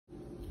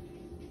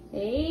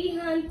Hey,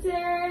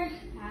 Hunter.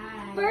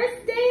 Hi.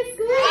 First day of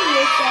school.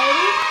 You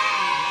excited?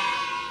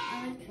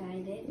 I'm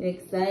excited. You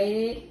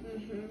excited?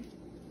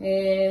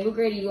 And what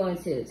grade are you going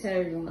to? Tell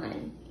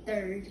everyone.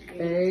 Third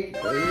grade.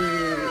 Third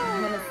grade.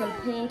 Having some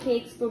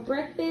pancakes for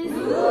breakfast. And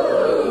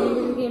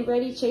we're getting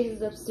ready. Chase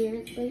is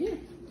upstairs. So yeah,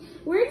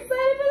 we're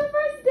excited for the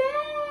first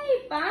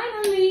day.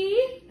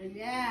 Finally.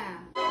 Yeah.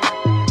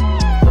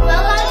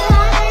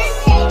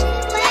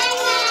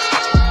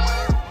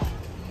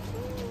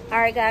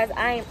 Alright guys,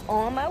 I am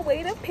on my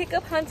way to pick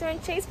up Hunter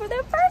and Chase for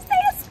their first day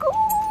of school.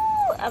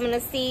 I'm going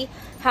to see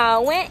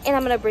how it went and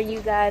I'm going to bring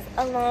you guys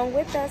along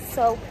with us.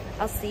 So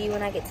I'll see you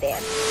when I get there.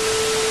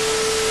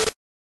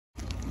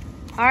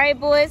 Alright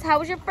boys, how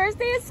was your first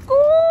day of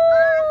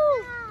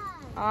school?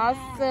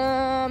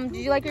 Awesome.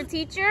 Did you like your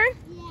teacher?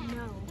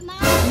 No.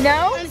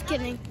 No? I'm just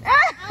kidding.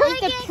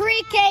 It's the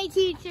pre-K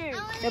teacher.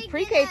 The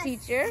pre-K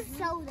teacher?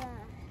 Soda.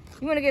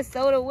 You want to get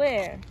soda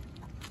where?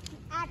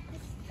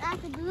 At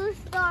the blue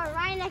store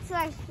right next to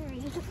our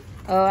street.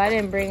 Oh, I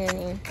didn't bring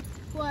any.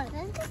 What?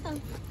 Let's get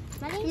some.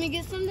 Can we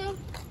get some though?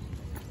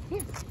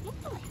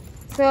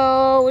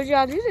 So, what did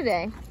y'all do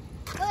today?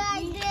 What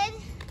I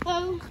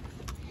did?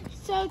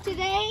 So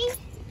today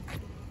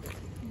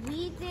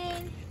We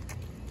did.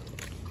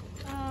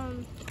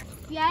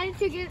 we had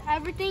to get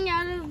everything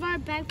out of our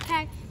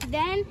backpack.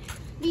 Then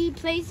we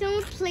played some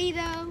with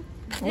Play-Doh.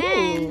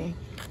 Then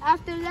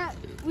after that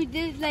we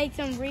did like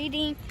some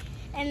reading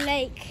and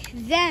like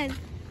then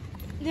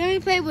we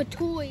played with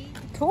toys.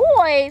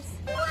 Toys?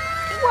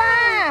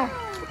 Wow.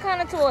 What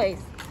kind of toys?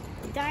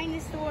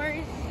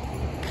 Dinosaurs,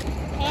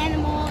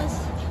 animals.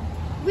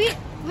 We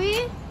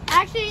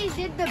actually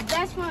did the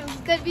best one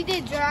because we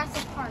did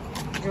Jurassic Park.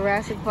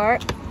 Jurassic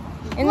Park.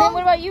 And then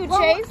what about you,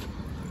 Chase?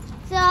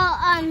 So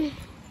I'll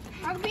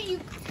bet you.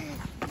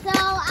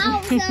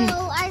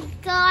 so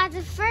at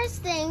the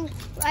first thing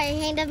I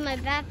handed my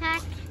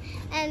backpack,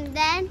 and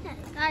then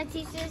our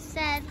teacher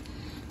said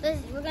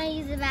we're gonna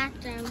use the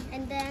bathroom,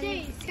 and then.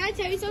 Chase, can I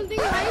tell you something?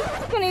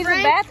 Can use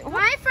the bathroom?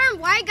 My friend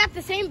Wyatt got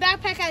the same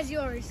backpack as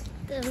yours.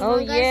 Oh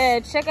yeah,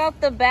 check out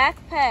the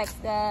backpacks,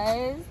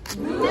 guys.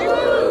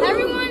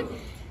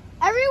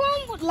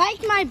 Everyone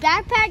liked my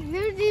backpack.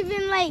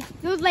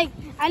 There was like,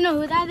 I know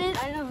who that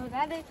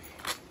is.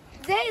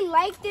 They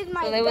liked it.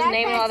 My So they was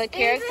naming all the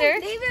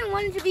characters? They even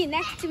wanted to be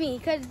next to me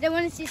because they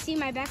wanted to see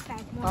my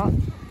backpack more. Oh,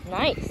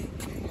 nice.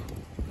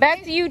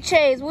 Back to you,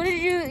 Chase. What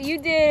did you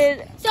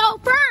did? So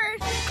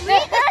first, I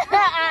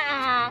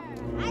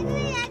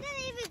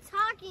didn't even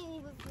talk any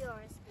with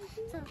yours.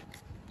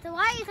 So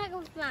why are you talking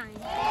with mine?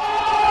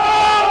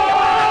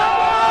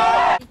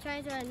 You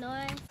trying to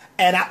annoy?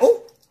 And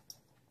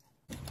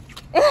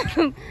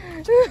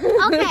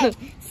Okay,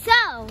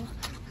 so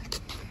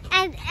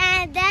and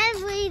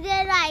then we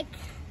did like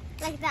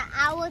the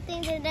owl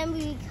thing, and then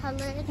we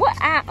colored. What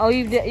owl? Oh,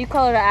 you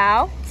colored an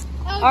owl?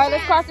 All right,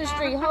 let's cross the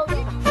street. Hold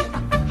it.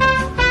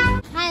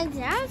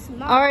 I'm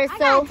smart. All right, I so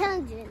got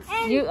intelligence.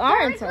 and you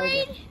are third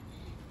intelligent. grade,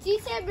 she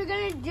said we're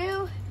gonna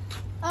do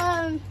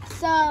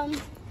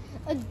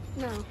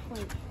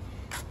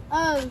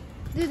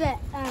do that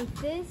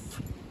this.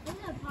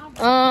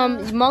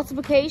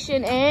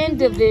 Multiplication and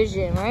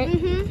division, right?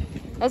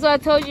 That's what I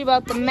told you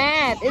about the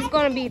math. It's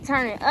gonna be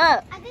turning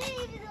up. I didn't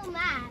even do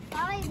math.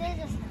 All I did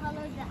was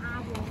color the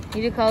owl.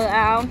 You did color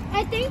owl.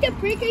 I think the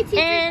pre-K teacher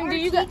And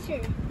is our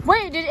teacher.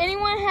 Wait, did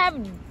anyone have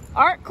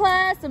art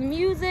class or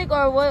music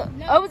or what?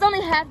 No. Oh, it was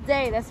only half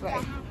day. That's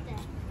right.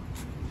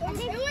 It was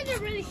a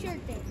really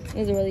short day. It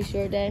was a really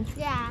short day.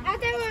 Yeah.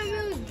 After when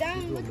we was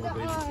done with the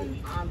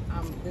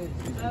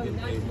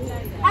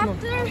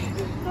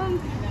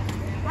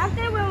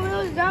after when we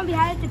was done, we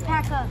had to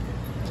pack up.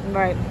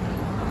 Right.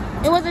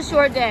 It was a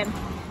short day.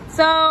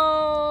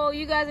 So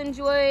you guys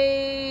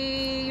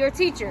enjoy your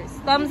teachers?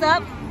 Thumbs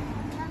up.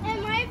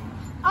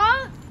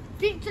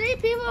 And three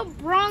people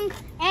brung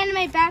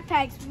anime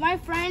backpacks. My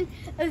friend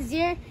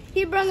Azir,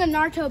 he brung a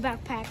Naruto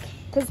backpack.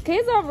 Cause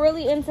kids are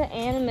really into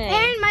anime.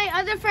 And my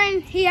other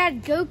friend, he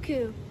had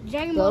Goku,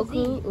 Dragon Ball Z.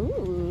 Goku.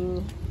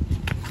 Ooh.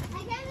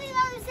 I can't believe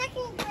I'm in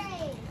second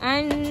grade.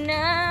 I know.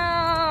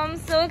 I'm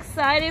so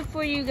excited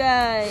for you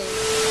guys.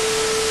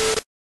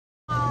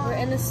 We're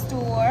in the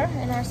store,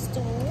 in our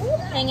stool,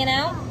 hanging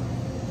out,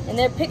 and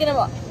they're picking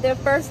up their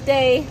first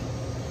day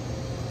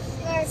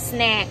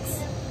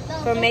snacks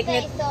for making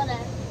it. Soda.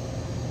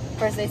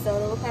 First day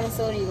soda. What kind of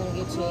soda are you gonna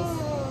get,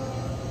 Chase?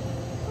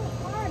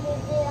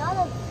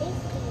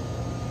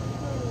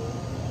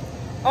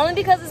 Only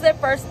because it's their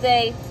first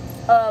day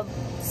of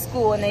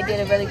school and they did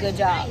a really good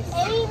job.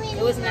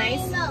 It was nice.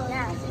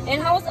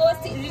 And how was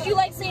OST? Did you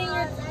like seeing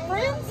your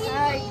friends?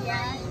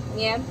 Yeah.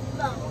 Yeah.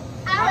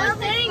 I was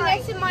sitting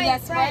next to my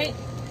Yes, friend. right?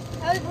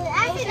 I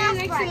was sitting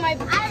next to my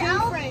two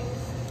friends.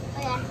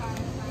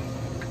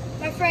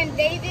 My friend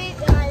David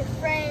and my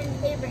friend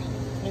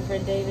Abraham. Your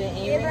friend David and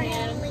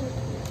Abraham.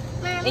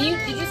 And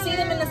did you see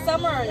them in the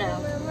summer or no?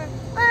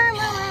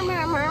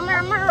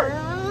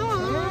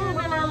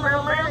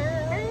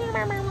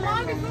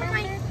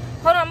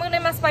 Hold on, I'm gonna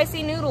get my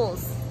spicy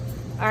noodles.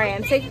 All right,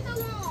 I'm taking.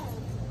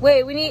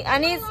 Wait,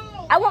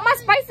 I I want my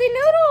spicy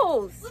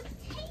noodles.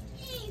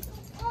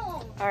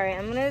 All right,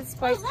 I'm gonna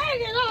spice.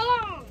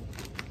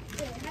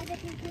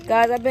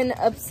 Guys, I've been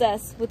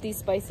obsessed with these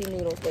spicy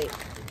noodles. Wait.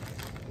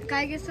 Can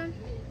I get some?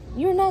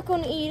 You're not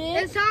gonna eat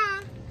it? It's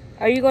on.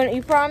 Are you gonna,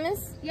 you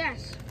promise?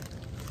 Yes.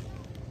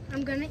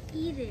 I'm gonna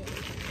eat it.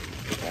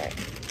 All right.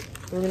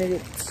 We're gonna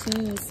get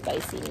 2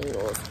 spicy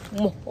noodles.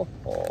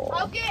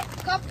 I'll get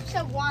cups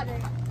of water.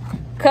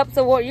 Cups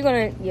of water, you're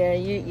gonna,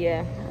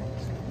 yeah.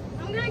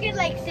 I'm gonna get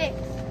like 6.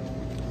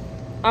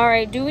 All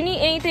right, do we need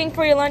anything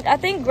for your lunch? I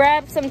think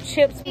grab some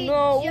chips.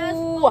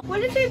 No.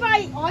 What if we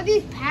buy all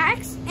these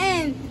packs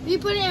and we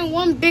put it in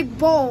one big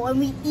bowl and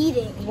we eat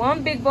it?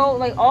 One big bowl,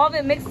 like all of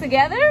it mixed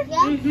together? Yeah.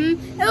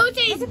 Mm-hmm. It'll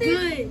taste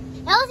good.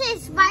 It'll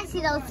taste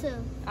spicy though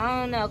too.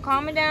 I don't know.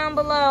 Comment down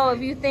below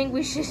if you think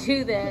we should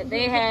do that.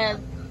 They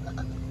have,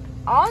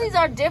 all these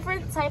are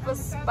different type of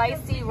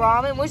spicy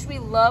ramen, which we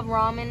love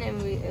ramen,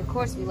 and of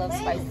course we love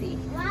spicy.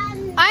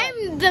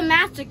 I'm the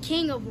master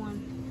king of one.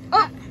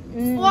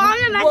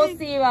 We'll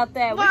see about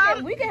that.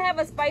 We can have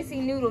a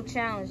spicy noodle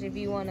challenge if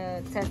you want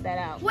to test that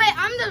out. Wait,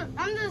 I'm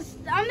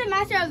the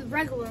master of the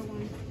regular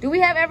one. Do we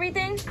have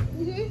everything?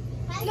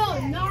 No,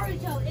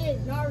 Naruto is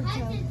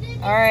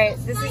Naruto. All right,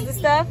 this is the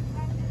stuff.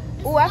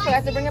 Oh, I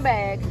forgot to bring a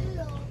bag.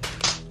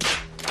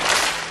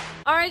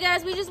 All right,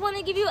 guys, we just want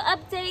to give you an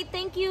update.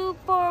 Thank you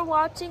for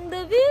watching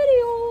the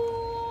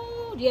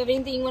video. Do you have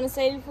anything you want to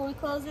say before we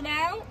close it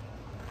out?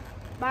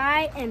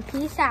 Bye and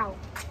peace out.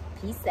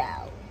 Peace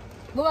out.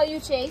 What about you,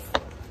 Chase?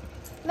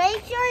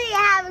 Make sure you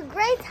have a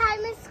great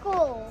time in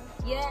school.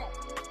 Yeah.